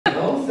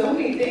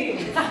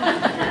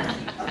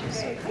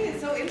Okay. Hey,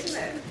 it's so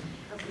intimate.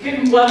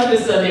 Welcome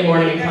to Sunday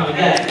morning at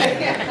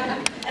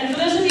Conageddon. And for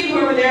those of you who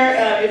are over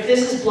there, if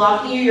this is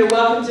blocking you, you're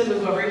welcome to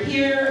move over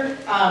here.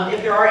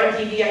 If there are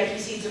empty VIP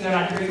seats and they're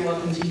not here, you're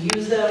welcome to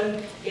use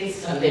them. It's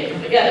Sunday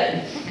at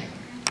Conageddon.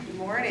 Good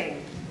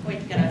morning.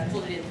 Wait, you gotta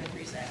hold it in for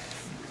 3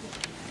 seconds.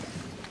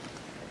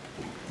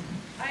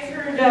 I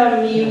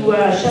heard you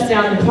shut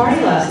down the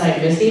party last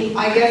night, Missy.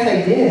 I guess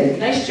I did.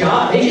 Nice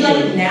job. Did you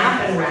like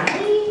nap and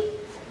rally?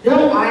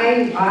 No,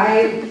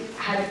 I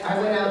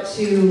went out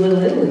to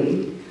Little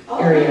Italy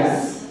area,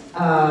 Nice.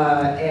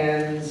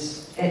 and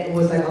it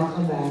was like, I'll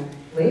come back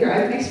later. I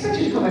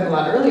expected to come back a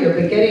lot earlier,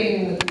 but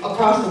getting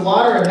across the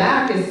water and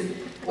back is,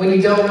 when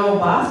you don't know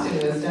Boston,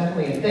 is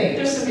definitely a thing.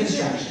 There's some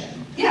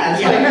construction. Yeah,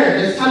 that's what I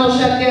heard. There's tunnel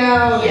shut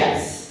down.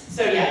 Yes.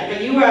 So yeah,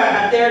 but you were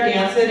up there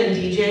dancing and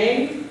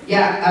DJing.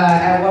 Yeah,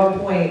 at one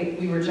point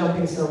we were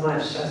jumping so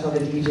much, I saw the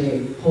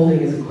DJ holding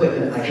his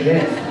equipment like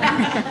this.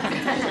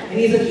 And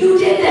he's like, you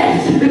did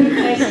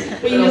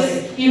this! Well,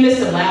 you missed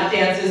some lap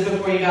dances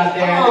before you got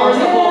there. Oh, there was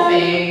the yeah. whole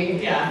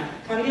thing. Yeah,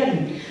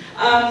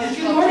 Conageddon.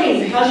 Good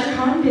morning. How's your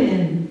con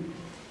been?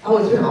 Oh,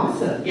 it's been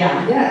awesome.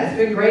 Yeah. Yeah, it's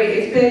been great.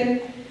 It's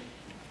been,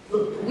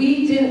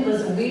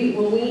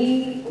 when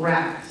we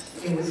wrapped,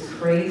 it was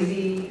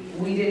crazy.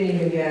 We didn't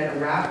even get a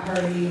wrap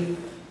party.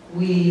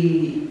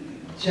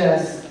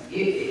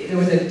 There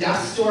was a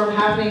dust storm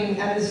happening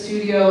at the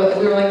studio, and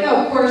we were like,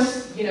 oh, of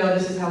course, you know,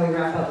 this is how we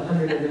wrap up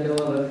 100 in the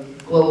middle of a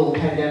global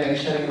pandemic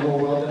shutting the whole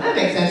world down. That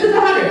makes sense, it's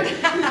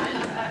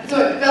 100. So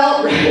it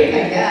felt right,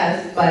 I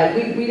guess, but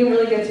we didn't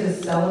really get to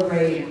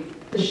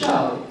celebrate the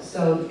show.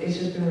 So it's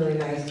just been really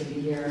nice to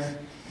be here,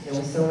 you know,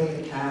 with so many of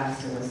the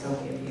cast and with so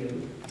many of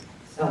you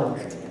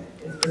celebrating it.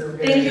 It's been a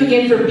really Thank you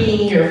again for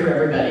being here for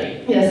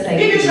everybody. Yes, thank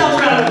you. Give yourselves a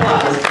round of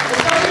applause,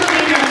 especially for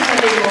being here on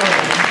Sunday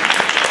morning.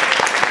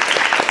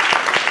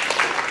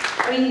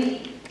 I mean,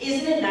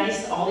 isn't it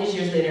nice all these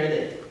years later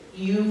that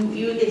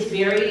it's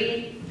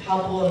very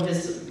palpable and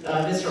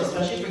visceral,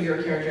 especially for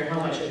your character, how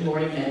much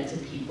Morty meant to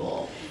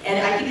people. And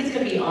I think it's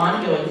going to be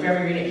ongoing forever.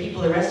 You're going to get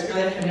people the rest of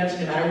your life coming up to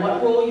you, no matter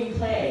what role you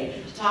play,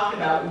 to talk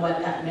about what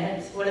that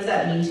meant. What does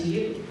that mean to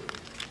you?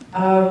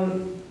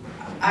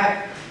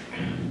 I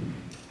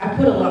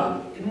put a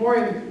lot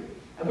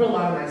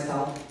of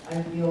myself,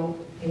 I feel,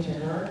 into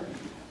her.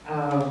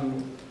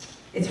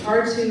 It's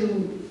hard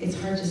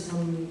to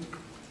sum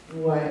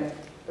what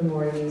the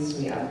Morty means to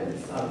me up in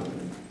some,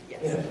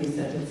 a few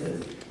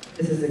sentences.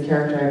 This is a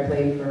character I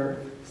played for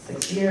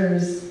 6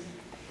 years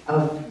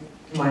of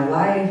my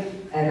life,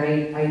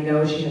 and I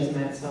know she has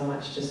meant so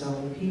much to so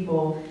many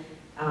people.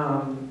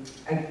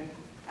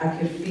 I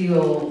could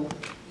feel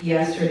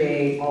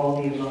yesterday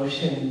all the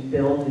emotion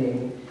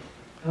building.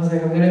 I was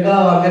like, I'm gonna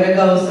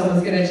go,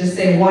 someone's gonna just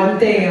say one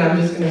thing and I'm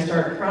just gonna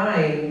start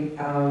crying.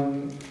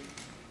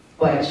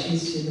 But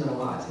she's meant a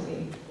lot to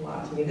me,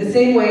 The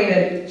same way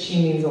that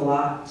she means a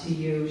lot to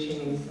you, she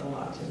means a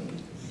lot to me.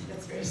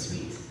 That's very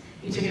sweet.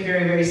 You took it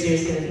very, very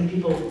seriously, and I think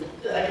people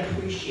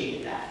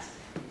appreciated that.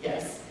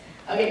 Yes.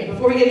 Okay,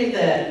 before we get into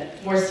the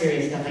more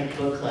serious stuff like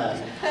book club,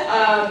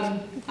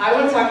 I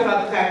want to talk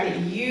about the fact that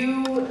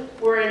you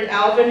were in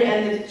Alvin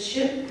and the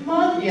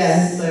Chipmunks.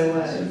 Yes, I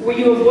was. Were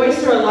you a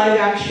voice or a live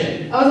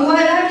action? I was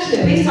live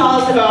action. Please tell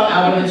us about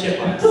Alvin and the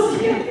Chipmunks.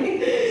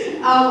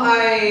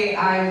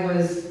 I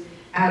was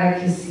at a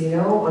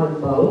casino on a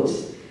boat,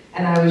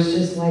 and I was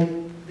just like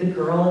the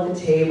girl at the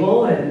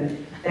table, and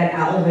that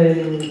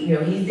Alvin,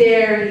 he's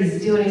there,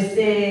 he's doing his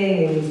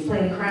thing, and he's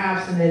playing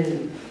craps, and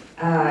then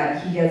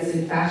he gets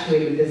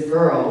infatuated with this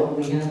girl, and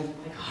we have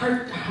like a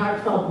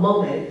heartfelt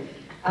moment.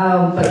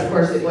 But of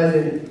course it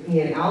wasn't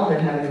me and Alvin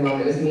having a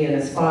moment, it was me in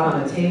a spot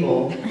on the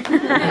table with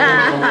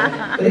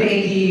an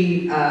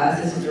AD,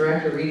 assistant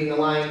director, reading the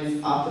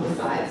lines off to the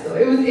side. So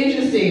it was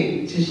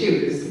interesting to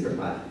shoot, it was super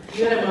fun.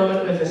 You had a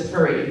moment with this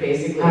furry,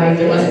 basically. I It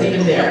did. wasn't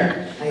even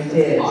there. I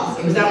did.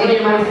 Awesome. Was that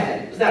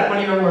one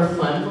of your more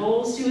fun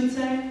roles, you would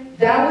say?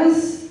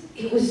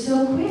 It was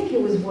so quick.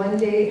 It was one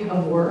day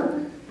of work.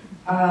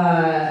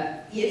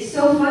 It's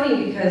so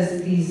funny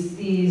because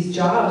these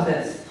jobs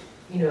that's,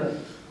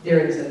 there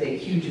is a big,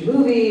 huge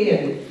movie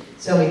and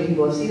so many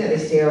people have seen it, they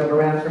stay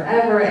around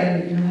forever,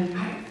 and you're like,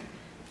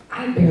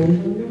 I barely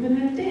remember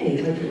that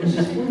day. Like it was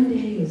just one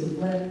day, it was a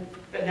blip.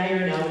 But now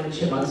you're in Alvin and the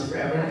Chipmunks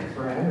forever. Yeah,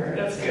 forever.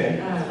 That's good.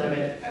 I love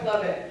it. I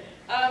love it.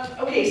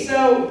 Okay,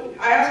 so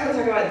I also want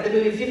to talk about the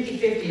movie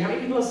 50/50. How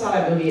many people saw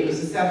that movie? It was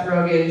with Seth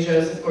Rogen,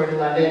 Joseph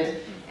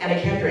Gordon-Levitt, Anna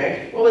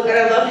Kendrick. What was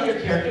that? I love that your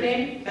character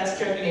name, best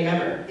character name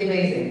ever.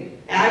 Amazing.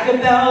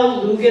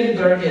 Agabel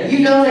Lugenbergen. You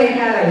know they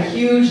had a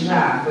huge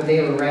laugh when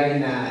they were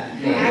writing that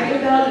name.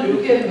 Agabel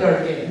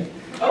Lugenbergen.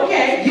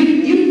 Okay.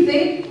 You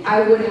think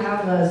I would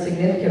have a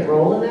significant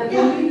role in that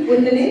movie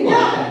with the name like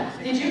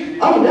that? Did you?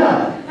 Oh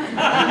no,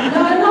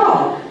 not at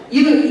all.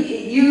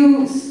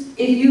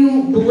 If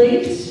you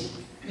blinked,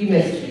 you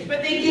missed me.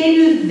 But they gave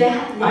you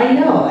that name. I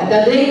know, and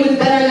the name was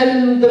better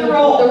than the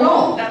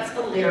role. That's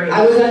hilarious.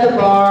 I was at the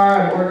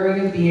bar, I'm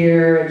ordering a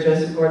beer, and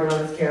Joseph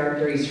Gordon-Levitt's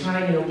character, he's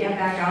trying to get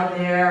back out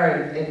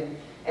there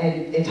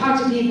and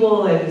talk to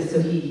people, and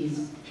so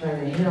he's trying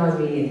to hit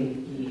on me,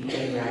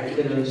 and I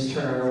literally just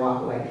turned around and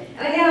walked away.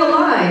 And I had a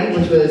line,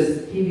 which was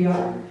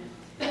PBR.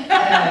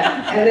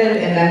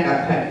 and that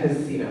got cut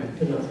because, you know,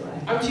 who knows why.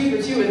 I'm 2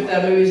 for 2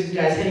 with movies with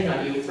guys hitting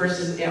on you. First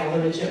is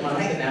Alvin and the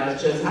Chipmunks, and now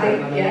it's Joseph.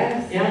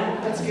 Yes. Yeah,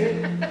 that's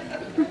good.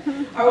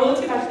 All right, well,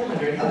 let's get back to the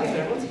 100. That's what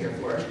everyone's here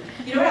for.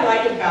 You know what I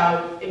like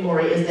about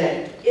Imori is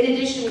that, in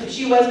addition,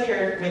 she was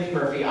paired with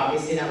Murphy,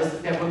 obviously, and that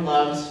was, everyone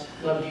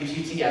loved you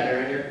two together,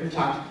 and we've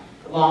talked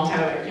a long time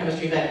about your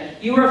chemistry,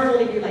 but you are a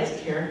fully realized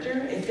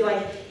character. I feel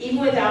like,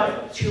 even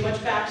without too much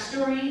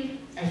backstory,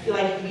 I feel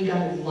like we got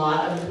a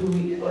lot of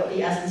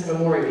the essence of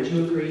Imori. Would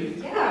you agree?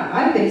 Yeah,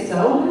 I think so,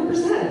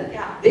 100%.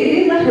 Yeah.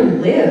 They let her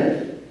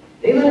live.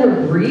 They let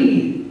her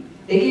breathe.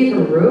 They gave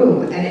her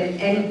room,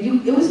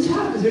 it was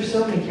tough because there's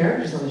so many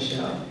characters on the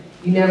show.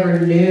 You never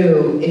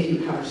knew if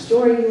you how much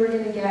story you were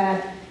going to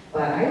get,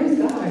 but I always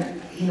got,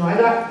 I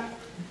got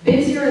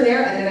bits here and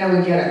there, and then I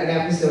would get an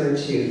episode or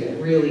two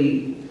that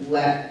really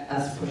let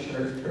us push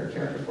her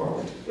character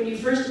forward. When you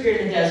first appeared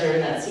in the desert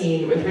in that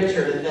scene with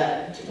Richard,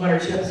 that 1 or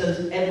 2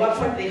 episodes, at what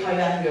point did they call you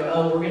back and go,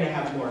 oh, we're going to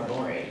have more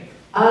Imori?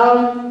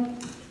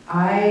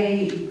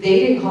 They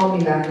didn't call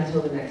me back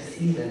until the next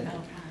season.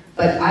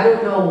 But I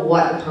don't know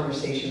what the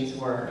conversations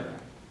were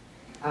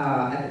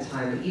at the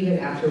time, but even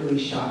after we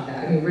shot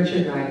that. I mean,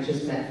 Richard and I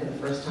just met for the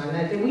first time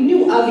that day. We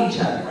knew of each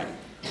other,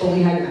 but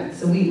we hadn't met.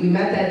 So we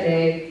met that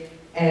day,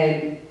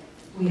 and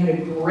we had a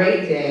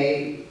great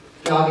day.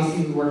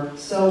 Obviously, we worked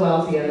so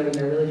well together. We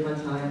had a really fun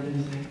time. And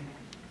he was like,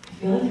 I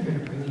feel like they're going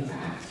to bring you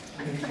back.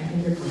 I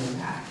think they're coming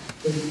back.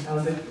 And I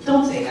was like,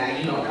 don't say that,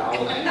 you don't know.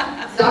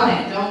 Stop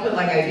it. Don't put,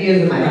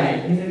 ideas in my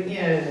head. He's like,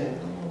 yeah.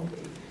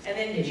 And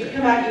then did you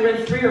come back, you were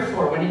in 3 or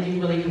 4, when did you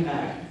really come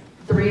back?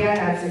 3, I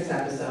had 6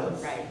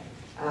 episodes. Right.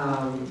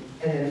 And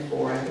then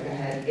 4, I think I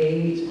had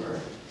 8 or...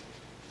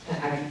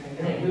 And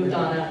then moved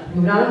on up.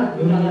 Moved on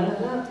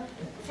up.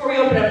 Before we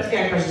open up to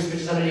fan questions,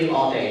 which is I'm going to do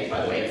all day,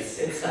 by the way,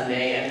 it's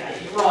Sunday,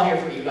 and we're all here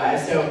for you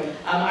guys. So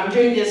I'm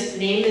doing this,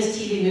 name this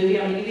TV movie.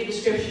 I'm going to give you a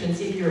description and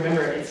see if you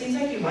remember it. It seems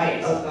like you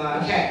might. Oh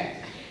gosh. Okay.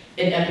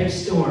 An epic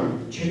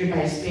storm, triggered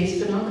by a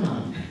space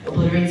phenomenon,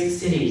 obliterates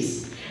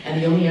cities,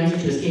 and the only answer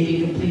to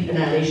escaping complete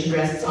annihilation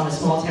rests on a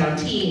small-town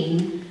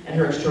teen and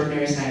her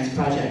extraordinary science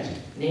project.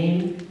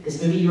 Name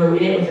this movie. You were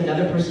in it with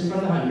another person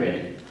from the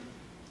 100.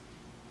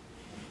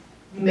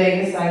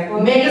 Mega Cycle.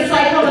 Mega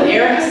Cycle with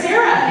Erica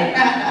Sarah.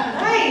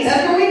 Nice.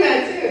 That's where we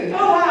met too.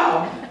 Oh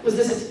wow. Was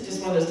this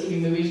just one of those TV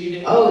movies you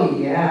did? Oh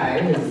yeah,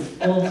 it was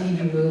full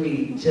TV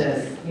movie.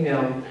 Just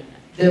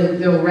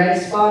the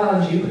red spot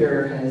on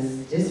Jupiter has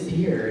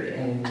disappeared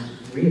and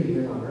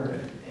reappeared on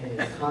Earth, and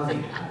it's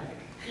causing havoc.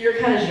 Your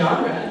kind of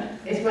genre.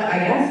 It's I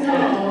guess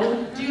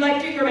so. Do you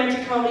like doing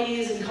romantic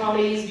comedies and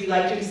comedies? Do you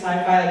like doing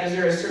sci-fi? Like, is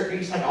there a certain, you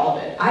just like all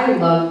of it? I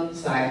love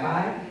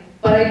sci-fi,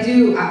 but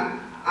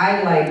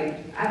I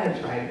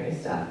like trying new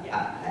stuff.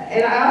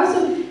 And I also,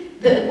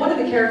 one of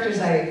the characters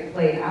I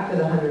played after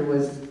the 100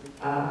 was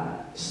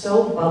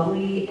so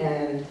bubbly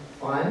and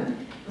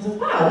fun. I was like,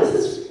 wow, this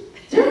is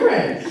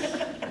different.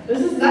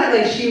 This is not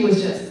like she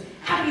was just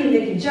happy and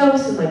making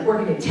jokes and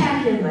working in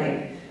tech and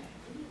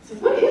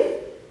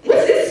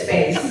what's this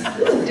space?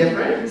 This is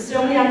different.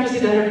 So many actors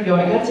in the 100 go,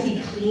 I got to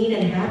be clean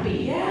and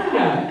happy.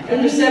 Yeah.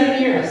 Under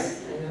 7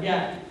 years.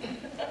 Yeah.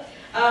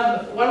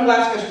 One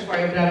last question before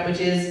I open up, which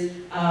is,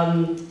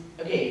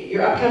 okay,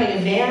 you're upcoming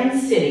in Van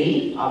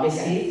City,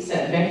 obviously,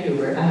 set in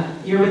Vancouver.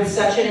 You're with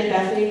Sachin and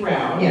Bethany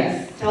Brown.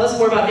 Yes. Tell us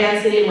more about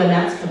Van City and when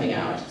that's coming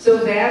out. So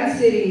Van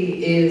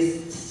City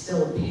is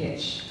still a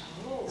pitch.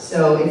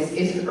 So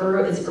it's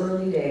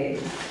early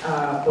days,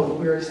 but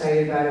we're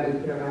excited about it. We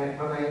put it on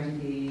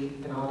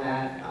IMDb and all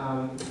that.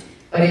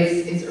 But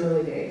it's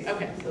early days.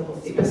 Okay. So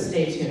we'll see. But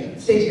stay tuned.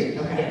 Stay tuned.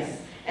 Okay.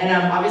 Yes.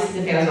 And obviously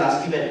the fans will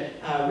ask you,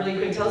 but really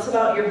quick, tell us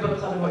about your book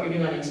club and what you're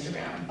doing on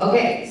Instagram.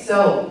 Okay,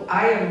 so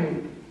I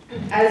am,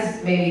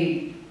 as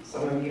maybe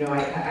some of you know,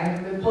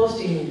 I've been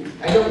posting,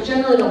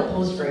 generally don't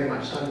post very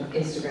much on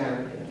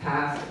Instagram in the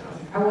past. And I was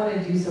like, I want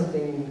to do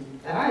something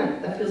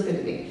that feels good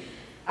to me.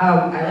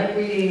 I like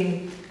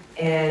reading,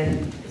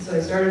 and so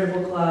I started a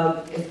book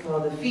club. It's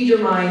called the Feed Your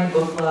Mind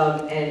Book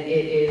Club, and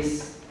it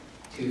is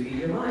to feed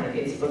your mind.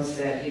 It's books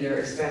that either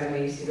expand the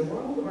way you see the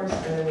world or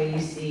expand the way you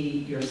see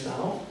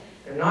yourself.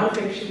 They're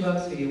nonfiction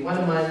books. We do 1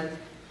 a month.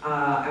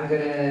 I'm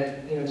going to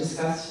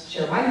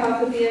share my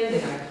thoughts at the end,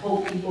 and I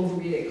hope people who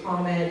read it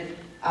comment.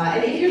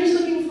 And if you're just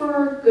looking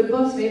for good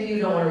books, maybe you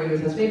don't want to read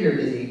with us, maybe you're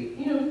busy.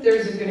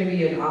 There's going to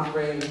be an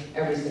offering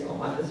every single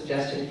month, a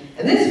suggestion.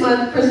 And this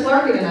month, Chris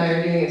Larkin and I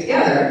are doing it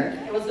together.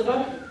 And what's the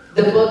book?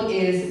 The book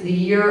is The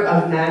Year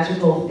of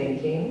Magical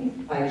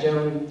Thinking by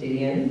Joan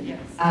Didion. Yes.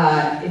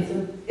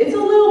 It's a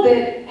little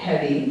bit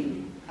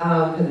heavy,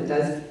 because it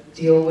does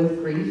deal with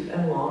grief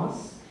and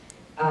loss.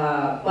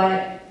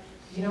 But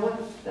you know what?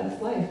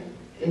 That's life.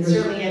 And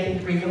certainly, I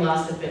think grief and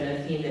loss have been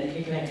a theme that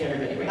can connect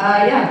everybody,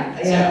 right? Yeah,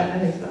 I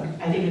think so.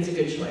 I think it's a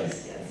good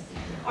choice, yes.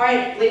 All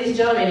right, ladies and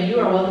gentlemen, you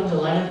are welcome to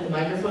line up the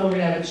microphone. We're going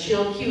to have a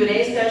chill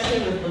Q&A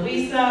session with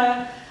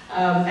Luisa.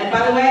 And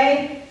by the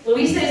way,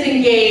 Luisa is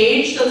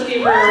engaged. Let's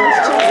give her a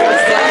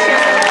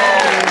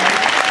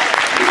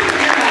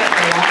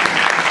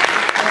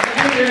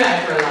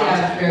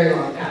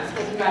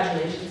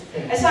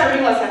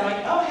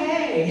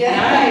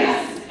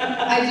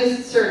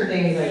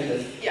things I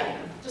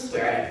just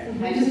wear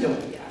it. I just don't,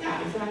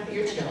 yeah, exactly,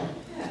 you're chill.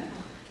 Yeah.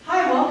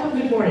 Hi, welcome,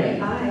 good morning.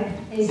 Hi.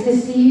 Nice to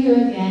see you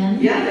again.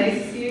 Yeah,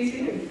 nice to see you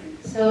too.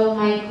 So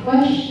my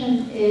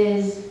question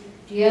is,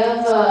 do you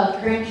have a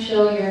current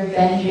show you're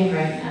binging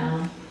right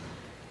now?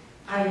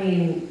 I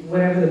mean,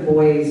 whenever the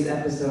boys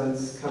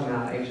episodes come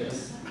out, I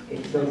just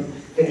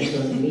finish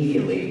those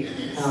immediately.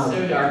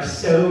 So dark,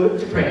 so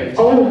depraved.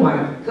 Oh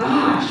my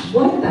gosh,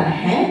 what the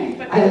heck?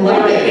 I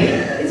love it.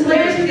 It's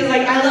hilarious because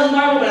like I love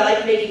Marvel, but I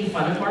like making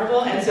fun of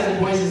Marvel, and so The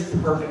Boys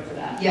is perfect for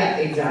that. Yeah,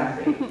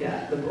 exactly.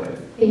 Yeah, the boys.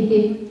 Thank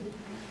you.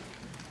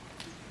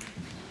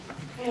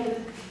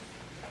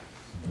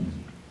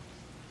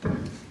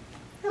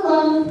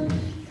 Hello,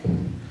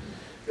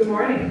 Good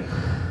morning.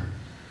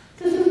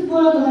 this is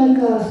more like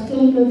a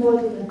statement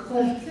more than a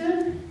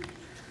question.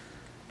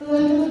 But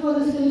I just want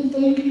to say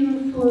thank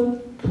you for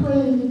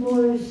playing the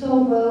board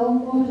so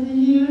well over the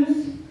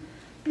years.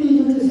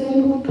 Being a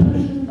disabled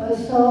person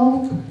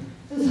myself,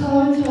 it's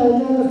hard to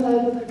identify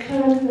with a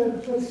character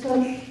with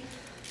such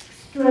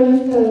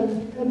strength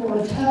and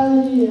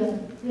immortality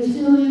and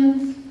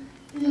resilience,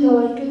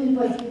 and getting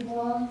what he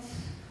wants.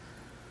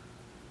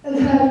 And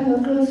having a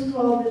good,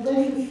 strong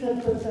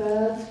relationship with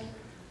that,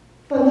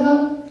 but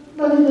not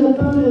letting it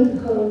burden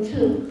her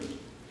too.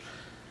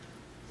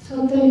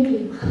 So thank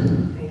you.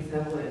 Thanks,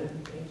 Evelyn.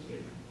 Thank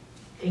you.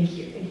 Thank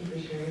you. Thank you for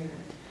sharing that.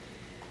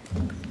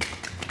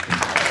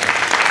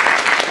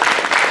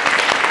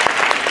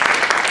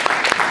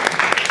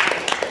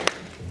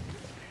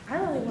 I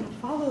really want to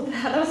follow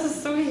that. That was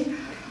so sweet.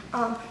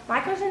 My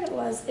question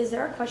was, is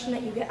there a question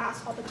that you get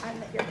asked all the time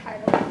that you're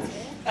tired of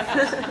answering?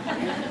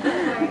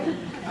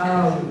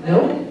 No.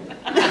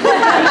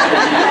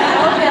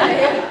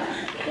 Okay.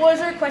 Well, is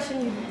there a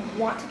question you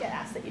want to get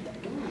asked that you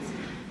don't get asked?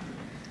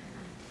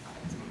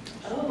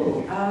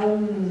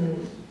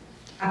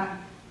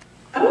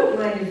 I wouldn't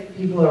mind if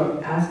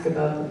people ask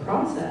about the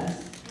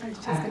process,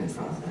 acting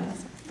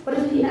process. What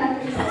is the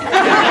acting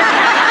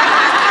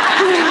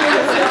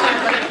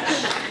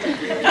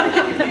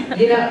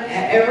You know,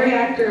 every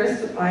actor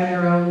has to find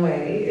their own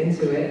way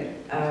into it.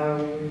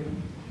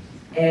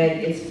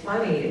 And it's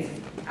funny,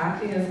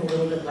 acting is a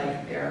little bit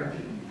like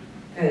therapy,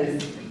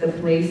 because the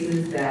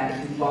places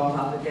that you bump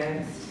up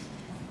against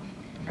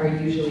are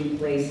usually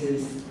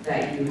places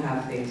that you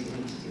have things you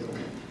need to deal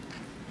with,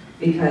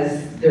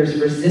 because there's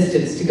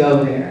resistance to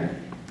go there.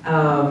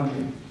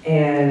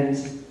 And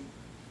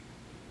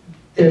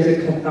there's a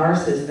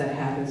catharsis that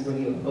happens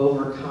when you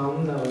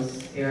overcome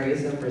those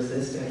areas of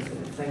resistance,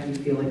 and it's like you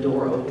feel a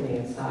door opening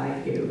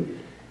inside you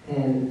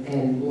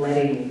and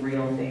letting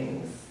real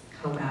things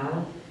come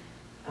out.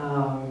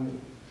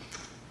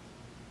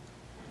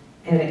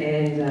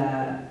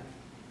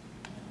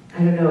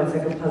 I don't know, it's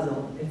like a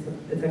puzzle.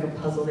 It's like a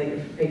puzzle that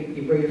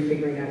where you're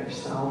figuring out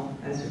yourself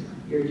as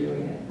you're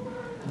doing it.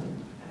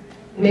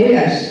 Maybe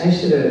I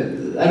should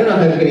have, I don't know if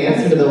I have a good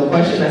answer to the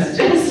question. That's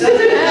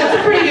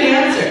a pretty good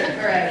answer.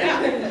 All right, yeah.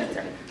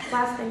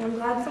 Last thing, I'm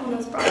glad someone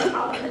else brought up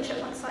out on the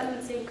chipmunk side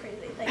and seemed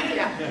crazy. Thank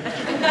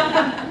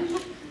you.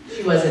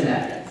 She wasn't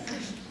that.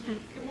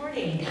 Good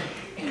morning.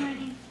 Good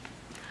morning.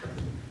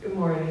 Good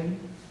morning.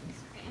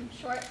 Okay, I'm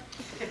short.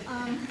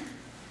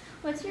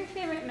 What's your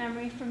favorite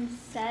memory from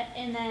set,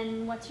 and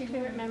then what's your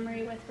favorite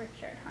memory with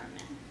Richard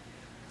Harmon?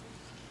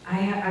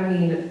 I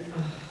mean,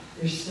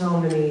 there's so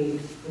many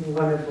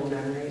wonderful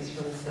memories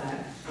from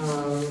set.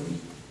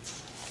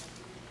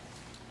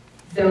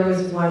 There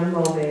was one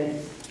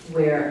moment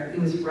where it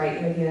was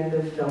right near the end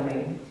of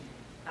filming.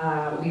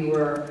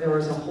 There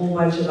was a whole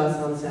bunch of us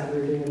on set.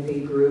 We were doing a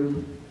big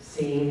group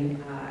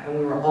scene, and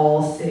we were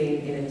all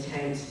sitting in a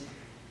tent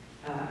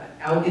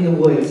out in the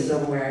woods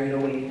somewhere,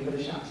 waiting for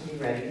the shot to be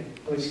ready,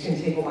 which can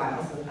take a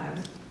while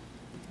sometimes.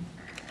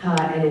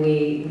 And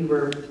we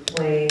were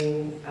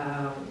playing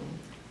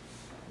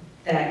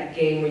that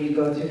game where you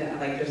go through that,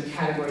 like there's a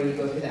category, you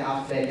go through the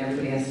alphabet, and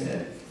everybody has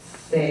to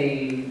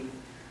say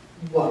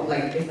what,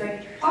 like, it's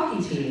like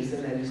hockey teams,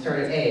 and then you start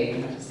at A,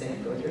 you have to say,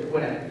 go through,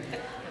 whatever.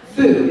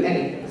 Food,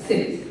 anything,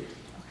 cities.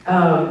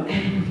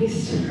 And we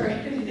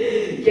started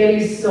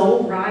getting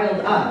so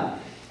riled up,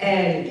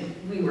 and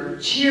we were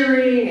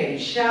cheering and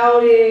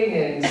shouting,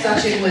 and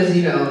Sachin was,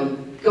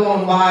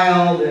 going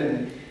wild,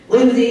 and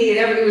Lindsay, and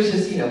everybody was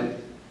just,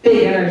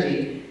 big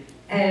energy.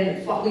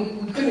 And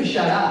we couldn't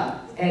shut up.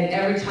 And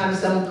every time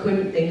someone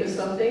couldn't think of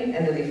something,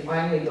 and then they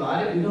finally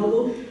got it, we'd all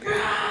go,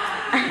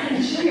 ah,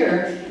 and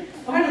cheer.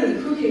 Finally, the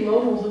crew came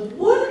over and was like,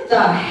 what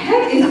the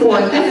heck is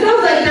going on? It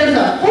sounds like there's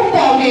a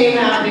football game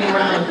happening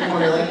around the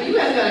corner. Like, you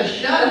guys gotta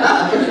shut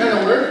up. We're trying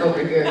to work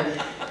over here.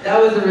 That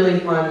was a really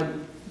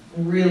fun,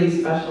 really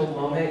special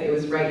moment. It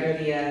was right near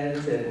the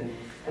end, and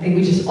I think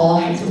we just all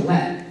had to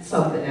let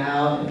something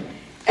out. And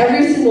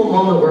every single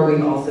moment where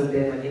we've also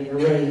been, like in the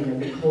rain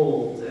and the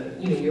cold, and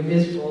you're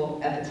miserable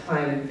at the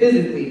time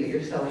physically, but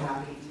you're so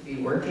happy to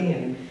be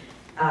working,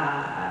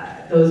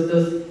 and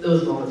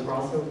those moments were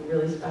also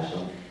really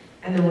special.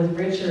 And then with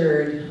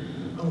Richard,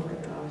 oh my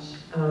gosh,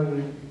 how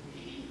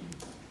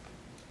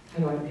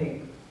do I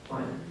pick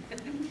one?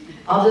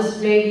 I'll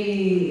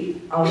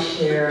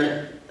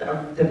share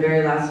the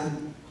very last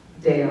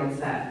day on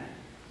set,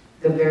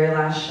 the very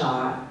last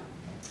shot.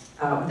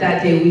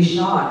 That day we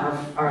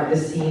shot the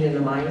scene in the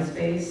mind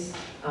space,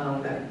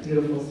 that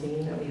beautiful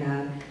scene that we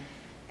had.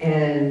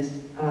 And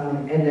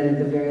then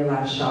the very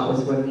last shot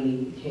was when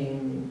we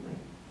became like,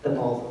 the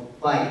balls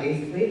of light,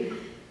 basically.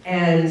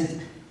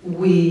 And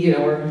we,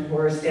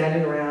 we're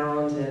standing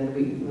around and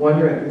we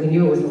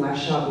knew it was the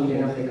last shot, but we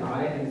didn't know if they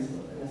got it. And so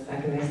in a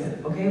second they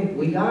said, okay,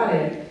 we got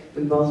it.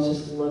 We both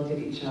just looked at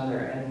each other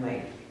and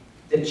like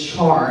the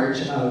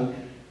charge of,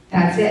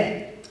 that's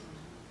it.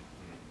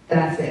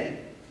 That's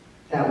it.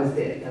 That was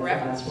it. That's the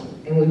last one.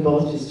 And we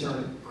both just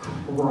started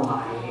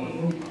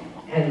crying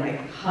and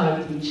like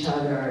hugged each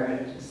other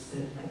and just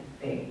said like,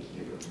 thank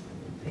you,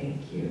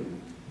 thank you.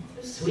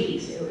 It was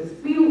sweet. It was,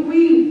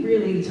 we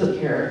really took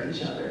care of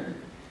each other.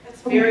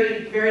 It's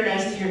very, very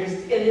nice to hear,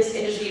 because in this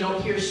industry you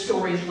don't hear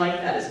stories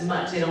like that as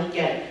much. You don't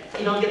get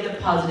the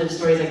positive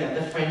stories like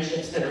that, the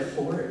friendships that are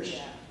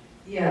forged.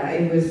 Yeah,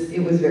 it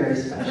was very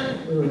special.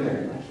 We were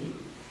very lucky.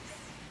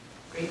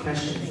 Great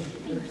question.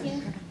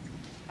 Thank you.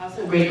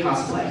 Also great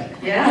cosplay.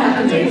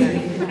 Yeah,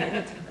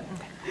 amazing.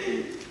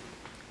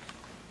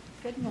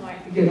 Good morning.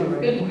 Good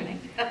morning. Good morning.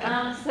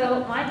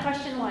 So my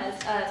question was,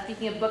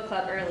 speaking of book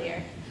club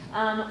earlier,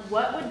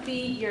 what would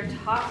be your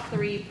top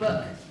 3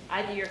 books,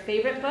 either your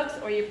favorite books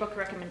or your book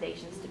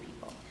recommendations to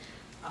people?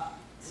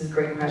 This is a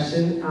great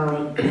question.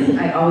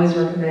 I always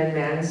recommend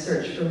Man's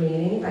Search for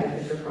Meaning by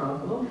Viktor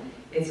Frankl.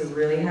 It's a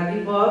really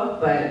heavy book,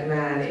 but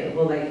man,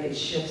 it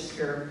shifts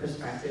your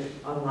perspective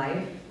on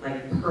life,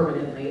 like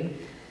permanently.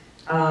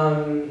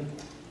 I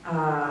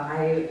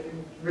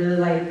really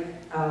like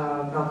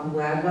Malcolm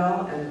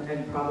Gladwell, and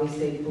I'd probably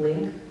say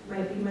Blink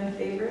might be my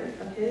favorite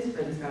of his,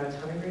 but he's got a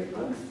ton of great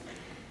books.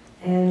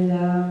 And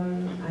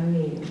I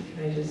mean,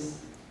 can I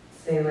just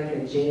say like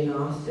a Jane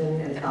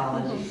Austen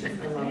anthology?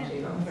 I love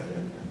Jane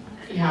Austen.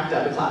 You have to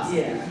have a class.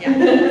 Yeah.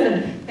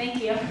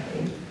 Thank you.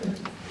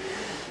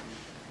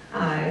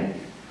 Hi.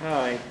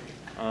 Hi.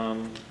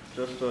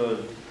 Just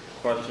a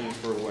question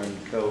for when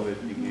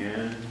COVID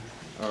began.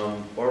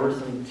 What were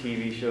some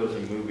TV shows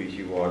and movies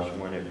you watched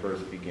when it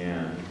first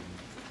began?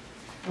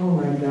 Oh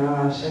my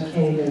gosh, I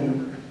can't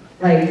even,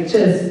 I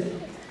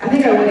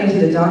think I went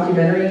into the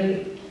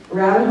documentary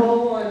rabbit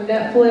hole on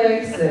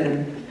Netflix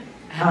and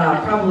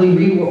probably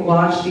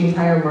rewatched the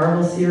entire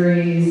Marvel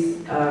series.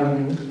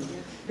 I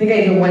think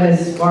I even went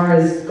as far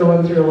as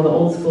going through all the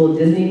old school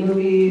Disney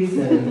movies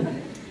and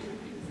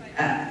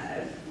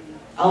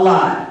a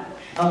lot.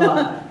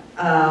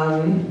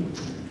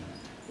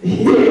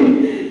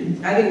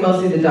 I think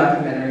mostly the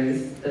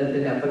documentaries, the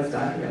Netflix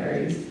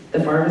documentaries.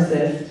 The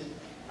Pharmacist,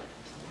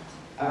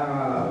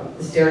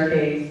 The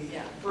Staircase.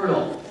 Yeah,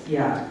 brutal.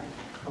 Yeah,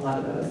 a lot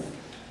of those.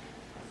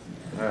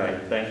 All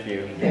right, thank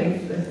you.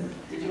 Thanks.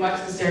 Did you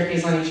watch The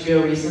Staircase on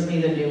HBO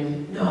recently, the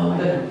new? No,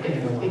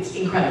 It's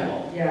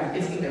incredible. Yeah.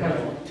 It's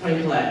incredible.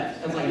 Tony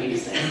Collette, that's all I need to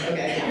say.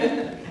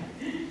 Okay.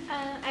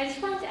 I just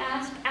wanted to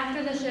ask,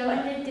 after the show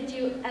ended, did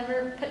you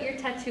ever put your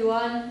tattoo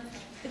on?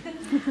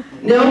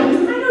 No,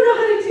 because I don't know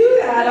how to do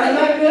that. I'm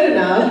not good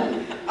enough.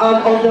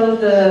 Although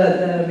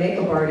the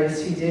makeup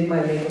artist who did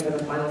my makeup in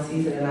the final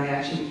season and I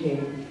actually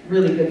became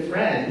really good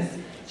friends.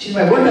 She's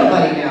my workout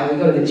buddy now. We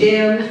go to the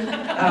gym.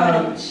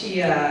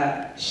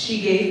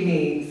 She gave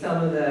me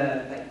some of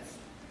the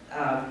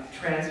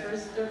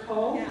transfers they're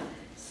called. Yeah.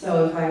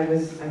 So if I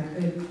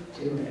could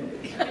do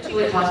it. But you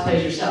would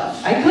cosplay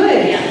yourself. I could.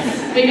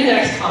 Yes. Maybe the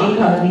next con.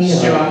 Incognito.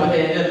 Show up with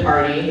it at a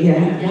party.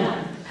 Yeah.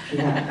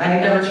 Yeah.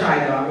 I've never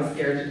tried though. I'm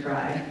scared to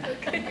try.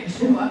 You could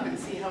show up and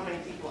see how many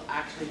people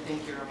actually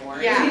think you're a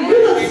Maury. Yeah. You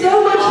look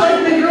so much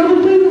like the girl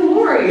who played the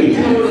Maury.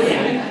 Totally.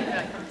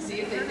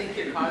 See if they think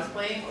you're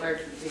cosplaying or if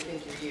they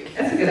think you're you.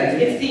 That's a good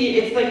idea.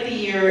 It's like the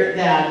year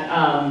that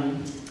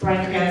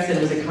Bryan Cranston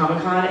was at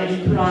Comic-Con and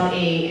he put on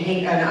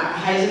a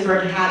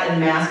Heisenberg hat and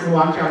mask and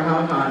walked around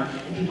Comic-Con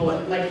and people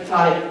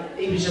thought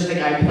it was just the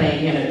guy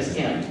playing him, it was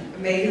him.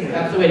 Amazing.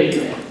 That's the way to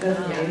do it. That's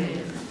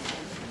amazing.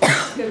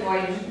 Good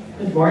morning.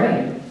 Good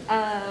morning.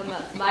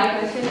 My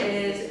question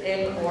is,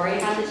 if Maury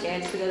had the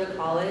chance to go to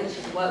college,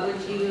 what do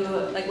you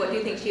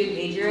think she would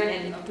major in,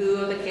 and who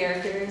of the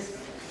characters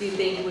do you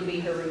think would be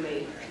her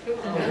roommate?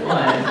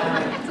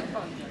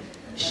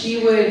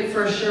 She would,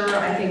 for sure,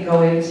 I think,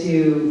 go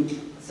into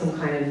some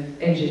kind of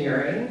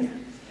engineering.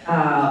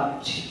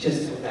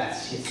 Just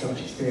because she has so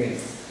much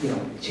experience.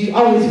 She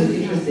always was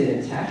interested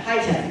in tech.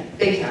 High tech.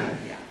 Big time.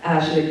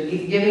 She would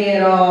give me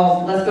it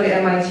all. Let's go to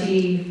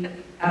MIT,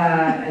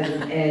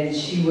 and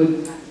she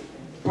would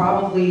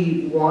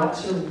probably want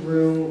to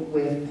room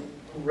with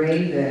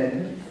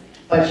Raven,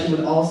 but she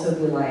would also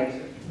be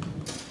like,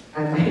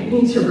 I might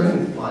need to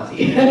room with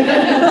Monty.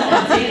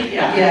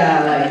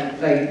 Yeah,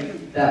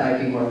 like that might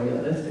be more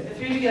realistic. If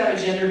you could have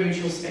a gender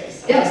neutral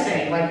space, I'm Yeah. just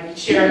saying, like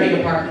share a big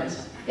apartment.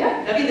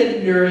 Yeah. That'd be the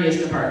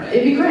nerdiest apartment.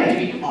 It'd be great.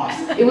 It'd be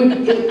awesome.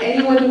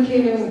 Anyone who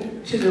came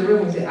into the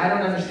room would say, I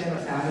don't understand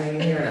what's happening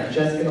in here, and I'm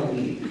just gonna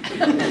leave.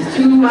 It's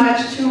too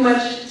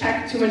much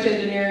tech, too much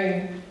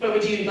engineering. But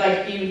would you,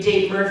 like, you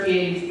date Murphy,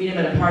 you meet him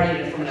at a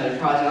party from another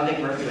college? I don't think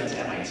Murphy went to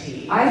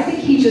MIT. I think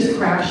he just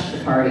crashed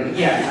the party.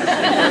 Yeah.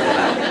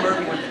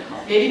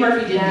 Maybe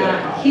Murphy did go to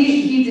college.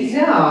 He did,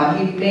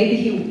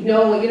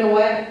 no, no, you know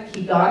what?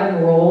 He got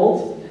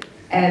enrolled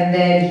and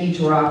then he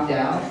dropped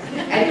out.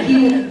 And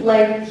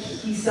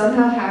he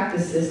somehow hacked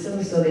the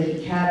system so that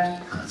he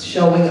kept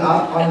showing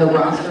up on the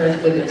roster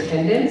with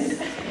attendance,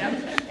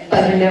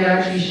 but he never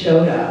actually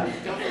showed up.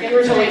 Don't forget You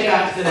were totally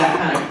jacked to that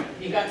kind of.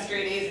 You got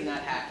straight A's in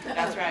that hack.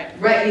 That's right.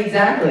 Right,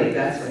 exactly,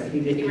 that's right. He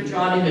did. You were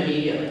drawn in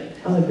immediately.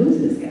 I was like, who's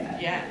this guy?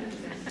 Yeah.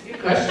 Good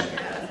question.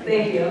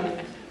 Thank you.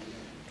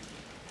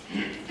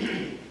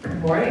 Good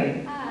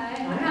morning. Hi,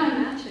 Hi. we're kind of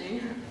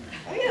matching.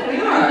 Oh yeah, we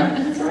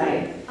are. That's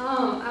right.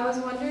 I was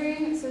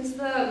wondering, since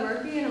the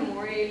Murphy and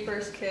Amori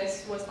first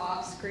kiss was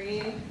off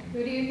screen,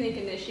 who do you think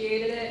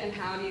initiated it, and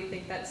how do you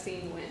think that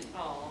scene went?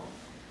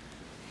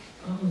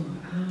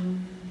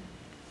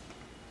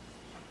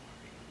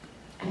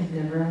 I've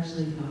never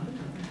actually thought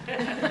about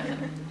that.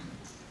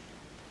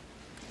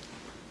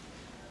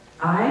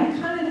 I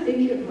kind of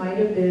think it might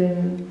have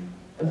been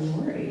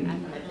Amori.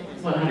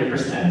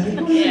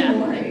 100%. Yeah.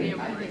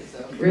 I think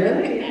so.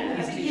 Really?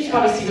 He's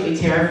probably secretly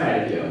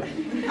terrified of you.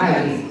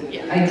 I mean,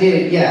 I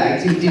did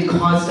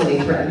constantly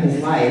threaten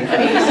his life. I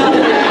mean,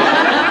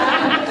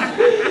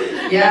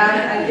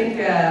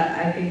 Yeah,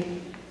 I think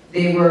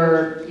they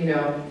were,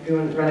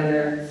 running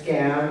their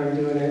scam or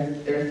doing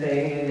their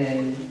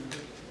thing,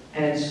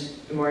 and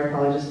Amori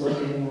probably just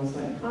looked at him and was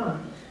like, huh,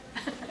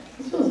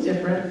 this feels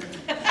different.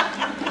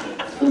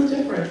 This feels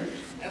different.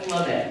 I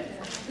love it.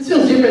 This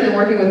feels different than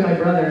working with my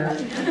brother.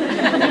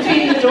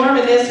 Between the dorm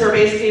and this, we're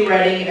basically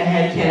writing a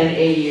headcanon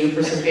AU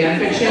for some fan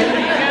fiction.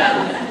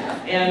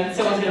 And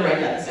someone's going to write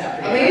that this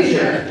afternoon.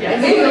 Amazing. Yeah.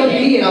 And maybe it'll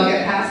be, and I'll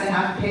get past a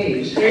half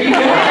page. There you go.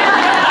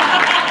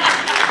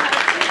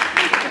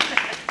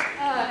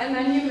 And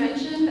then you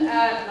mentioned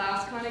at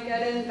last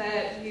Conageddon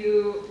that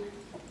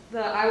the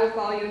I Will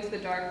Follow You Into the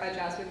Dark by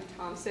Jasmine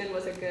Thompson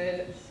was a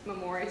good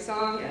Amori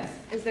song. Yes.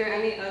 Is there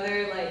any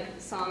other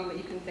song that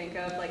you can think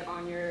of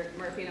on your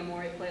Murphy and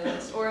Amori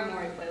playlist or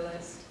Amori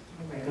playlist?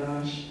 Oh my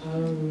gosh.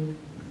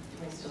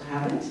 I still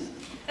haven't.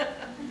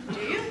 Do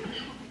you?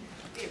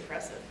 Be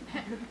impressive.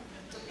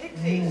 Big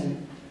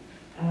Man.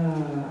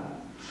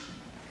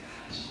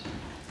 Gosh.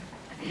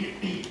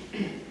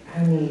 I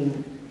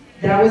mean,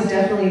 that was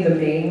definitely the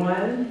main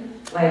one.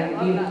 I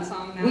love that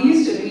song now. We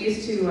used to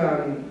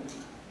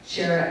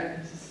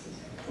share.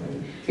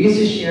 We used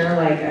to share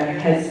a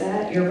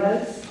headset,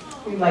 earbuds.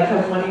 We'd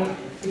have one.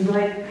 We'd be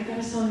like, I got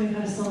a song, and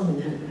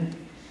then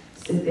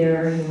sit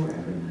there,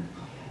 wherever. And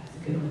oh yeah, that's a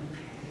good one.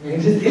 And we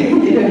just get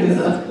this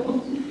up.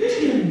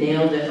 You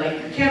nailed it.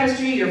 Like your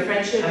chemistry, your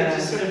friendship, it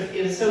just sort of,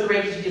 it was so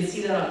great because you could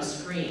see that on the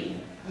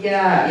screen.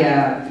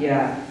 Yeah. You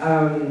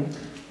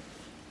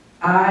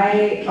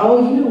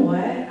know what?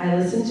 I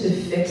listened to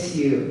Fix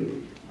You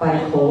by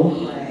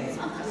Coldplay.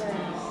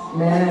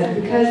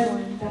 Man, because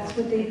that's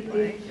what they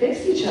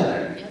fixed each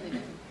other.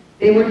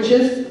 They were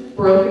just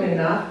broken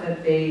enough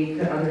that they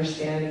could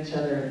understand each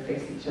other and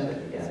fix each other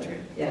together.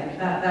 Yeah,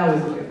 that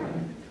was a good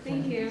one.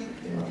 Thank you.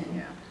 You're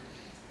welcome.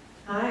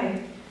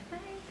 Hi.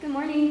 Good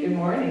morning. Good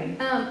morning.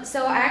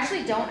 So I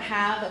actually don't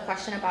have a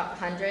question about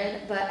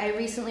 100, but I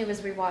recently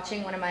was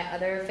rewatching one of my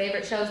other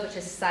favorite shows, which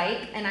is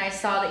Psych, and I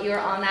saw that you were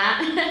on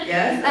that.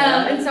 Yes.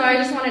 And so I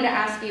just wanted to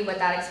ask you what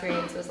that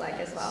experience was like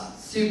as well.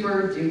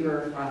 Super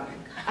duper fun.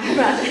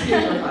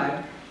 Super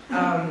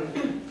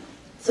fun.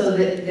 So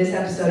this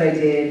episode I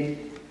did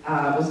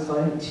was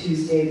called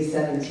Tuesday the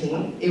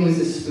 17th. It was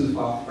a spoof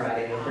off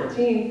Friday the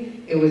 13th.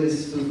 It was a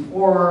spoof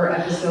horror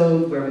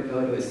episode where we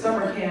go to a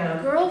summer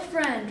camp.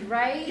 Girlfriend,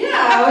 right?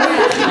 Yeah.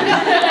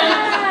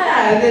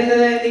 And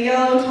then the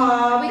yellow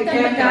top, Wait, the then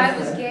camp the guy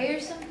counselor. was gay or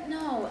something?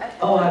 No. I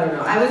don't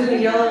know. I was in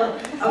a yellow,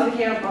 I was like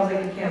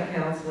a camp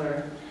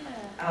counselor.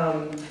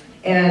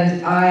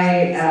 And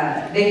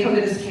they come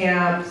to this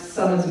camp,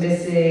 someone's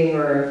missing,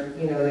 or,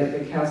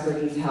 the counselor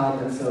needs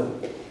help, and so,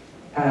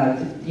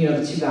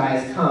 the two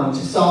guys come to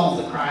solve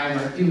the crime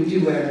or do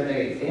whatever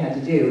they had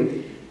to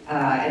do.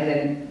 And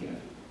then,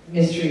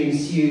 mystery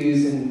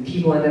ensues, and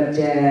people end up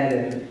dead,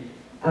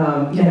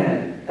 and,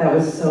 man, that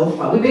was so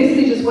fun. We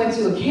basically just went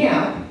to a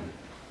camp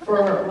for,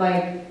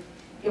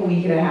 a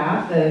week and a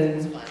half,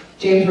 and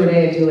James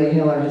Roday and Dule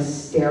Hill are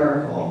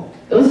hysterical.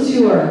 Those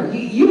two are,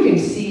 you can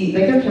see,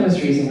 their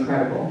chemistry is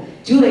incredible.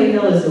 Dule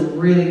Hill is a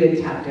really good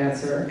tap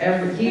dancer.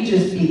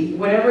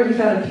 Whenever he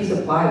found a piece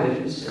of plywood,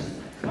 it was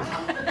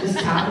just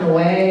tapping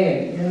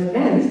away, and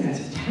man, these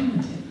guys are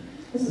talented.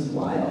 This is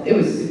wild. It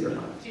was super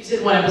fun. You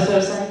said one episode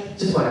of Psych?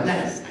 Just one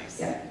episode. Nice.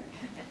 Yeah.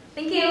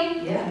 Thank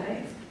you. Yeah,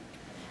 thanks.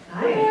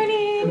 Hi. Good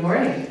morning. Good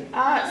morning.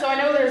 So I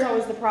know there's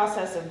always the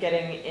process of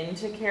getting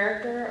into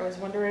character. I was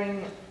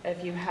wondering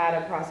if you had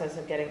a process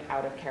of getting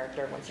out of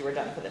character once you were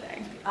done for the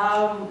day.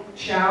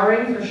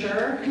 Showering for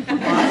sure.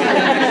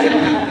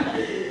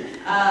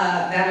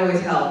 That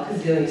always helps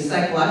because you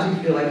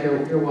psychologically feel like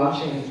you're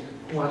washing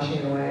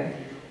away.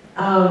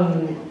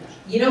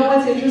 You know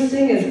what's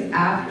interesting is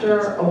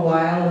after a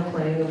while of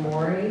playing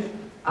Amori,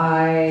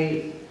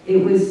 I it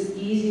was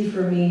easy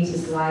for me to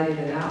slide in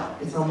and out.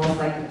 It's almost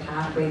like the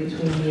pathway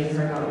between me and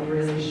her got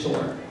really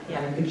short.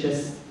 Yeah. I could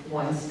just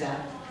one step,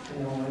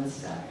 one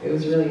step. It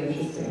was really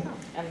interesting.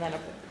 And then an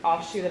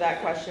offshoot of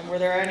that question, were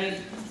there any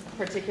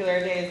particular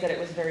days that it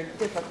was very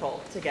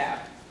difficult to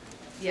gap?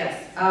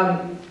 Yes.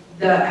 In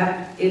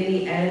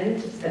the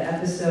end, the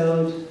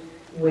episode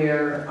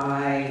where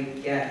I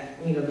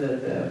get,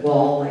 the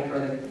wall, like, or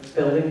the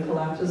building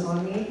collapses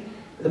on me,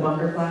 the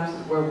bunker collapses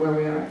where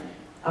we are.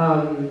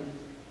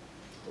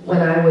 When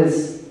I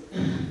was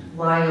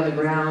lying on the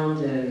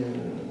ground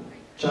and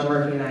John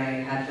Murphy and I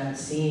had that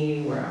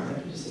scene where I'm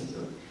like, you just need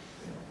to,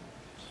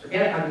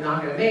 forget it, I'm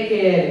not gonna make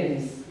it,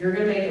 and you're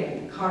gonna make it,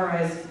 and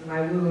cauterize my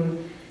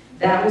wound.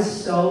 That was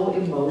so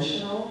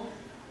emotional.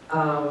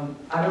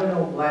 I don't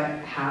know what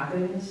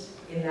happened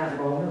in that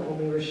moment when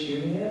we were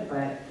shooting it,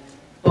 but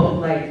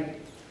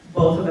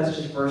both of us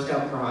just burst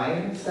out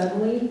crying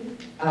suddenly.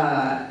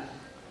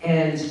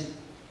 And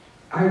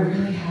I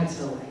really had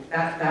to,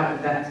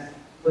 that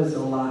was a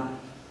lot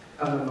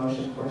of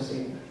emotion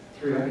coursing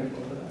through, I think,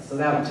 both of us. So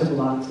that took a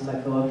lot to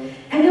let go of.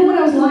 And then when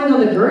I was lying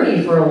on the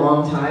gurney for a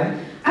long time,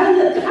 I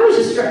was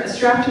just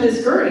strapped to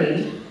this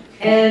gurney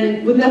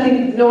and with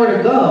nowhere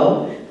to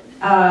go.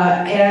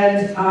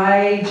 And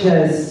I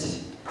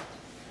just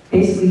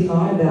basically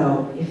thought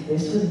about, if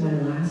this was my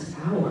last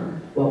hour,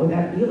 what would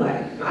that be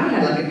like? I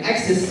had like an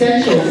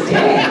existential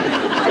day.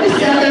 I just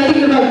sat there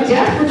thinking about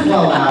death for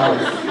 12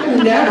 hours.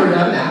 I've never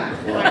done that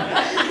before.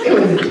 It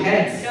was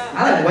intense.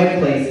 I like white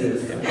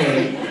places,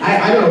 okay?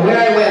 I don't know where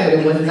I went, but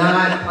it was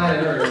not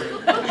planet Earth.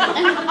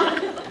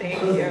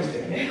 Thank you.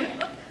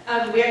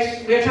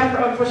 We have time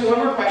for, unfortunately,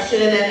 one more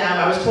question, and then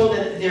I was told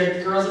that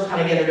their girls of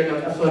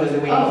Conageddon a photo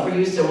they're waiting for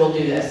you, so we'll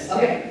do this.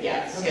 Okay.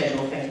 Yeah,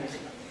 schedule, thank you.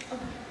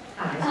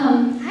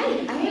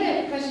 Hi, I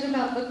had a question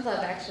about book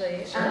club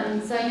actually. So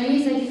I know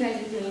you said you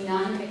guys are doing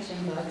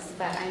non-fiction books,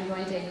 but I'm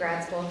going to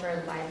grad school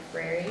for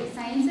library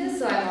sciences,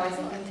 so I'm always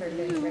looking for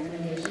good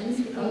recommendations.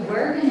 If you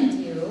were going to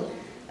do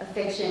a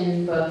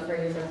fiction book for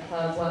your book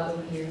club, what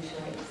would be your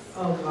choice?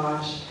 Oh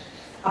gosh.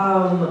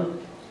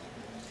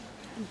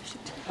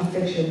 A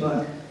fiction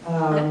book.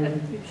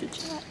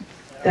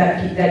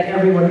 That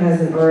everyone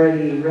hasn't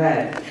already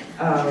read.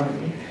 Oh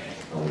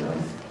no.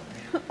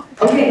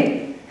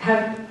 Okay,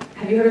 have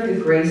you heard of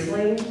the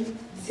Graceling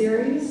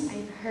series?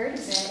 I've heard of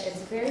it.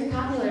 It's very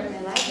popular in my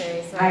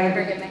library, so I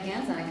never get my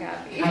hands on a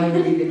copy. I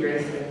would read the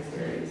Graceling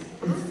series.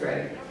 It's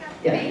great.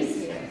 Yeah. Thank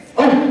you.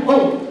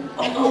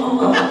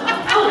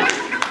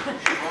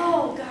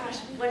 Oh gosh,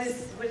 what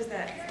is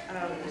that?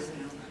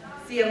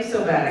 See, I'm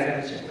so bad,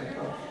 I gotta check my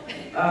phone.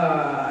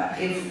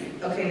 It's,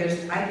 okay,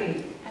 I think.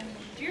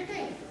 Do your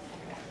thing.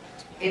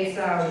 It's,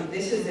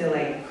 this is a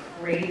like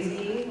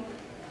crazy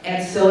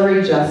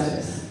ancillary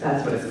justice,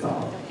 that's what it's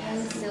called.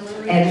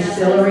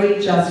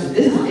 Ancillary justice.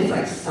 It's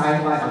like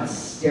sci-fi on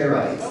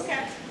steroids.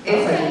 Okay.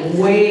 It's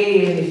like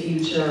way in the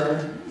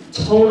future,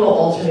 total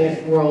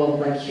alternate world,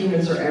 like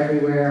humans are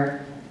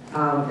everywhere.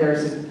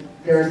 There's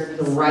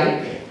the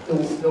Reich,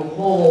 the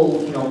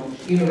whole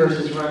universe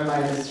is run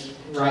by this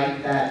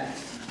Reich that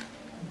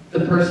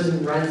the person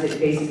who runs it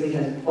basically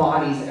has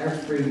bodies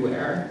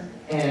everywhere,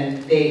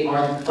 and they're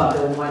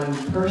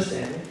one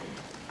person.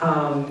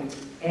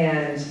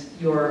 And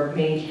your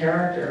main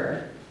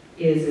character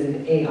is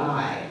an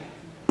AI.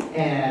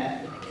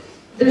 And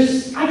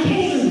I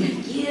can't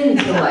even begin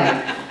to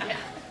like,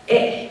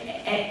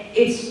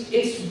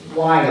 it's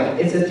wild.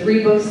 It's a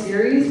 3-book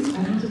series,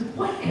 and I was like,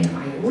 what am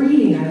I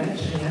reading? And I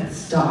can't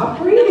stop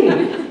reading.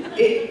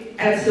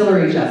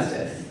 Ancillary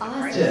justice.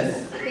 Awesome.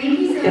 Just thank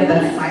you so get much.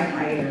 that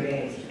sci-fi in your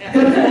veins.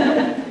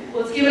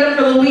 Let's give it up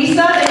for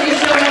Luisa. Thank you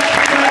so much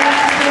for joining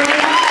us today.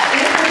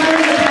 Thanks for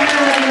coming to the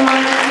panel,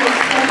 everyone.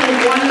 It's such a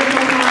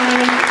wonderful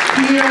time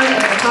here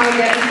at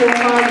Conageddon so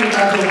far. You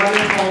guys are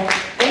wonderful.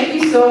 Thank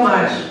you so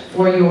much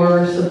for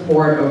your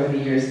support over the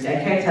years. I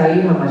can't tell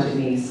you how much it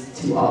means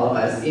to all of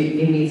us. It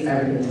means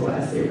everything to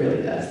us. It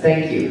really does.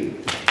 Thank you.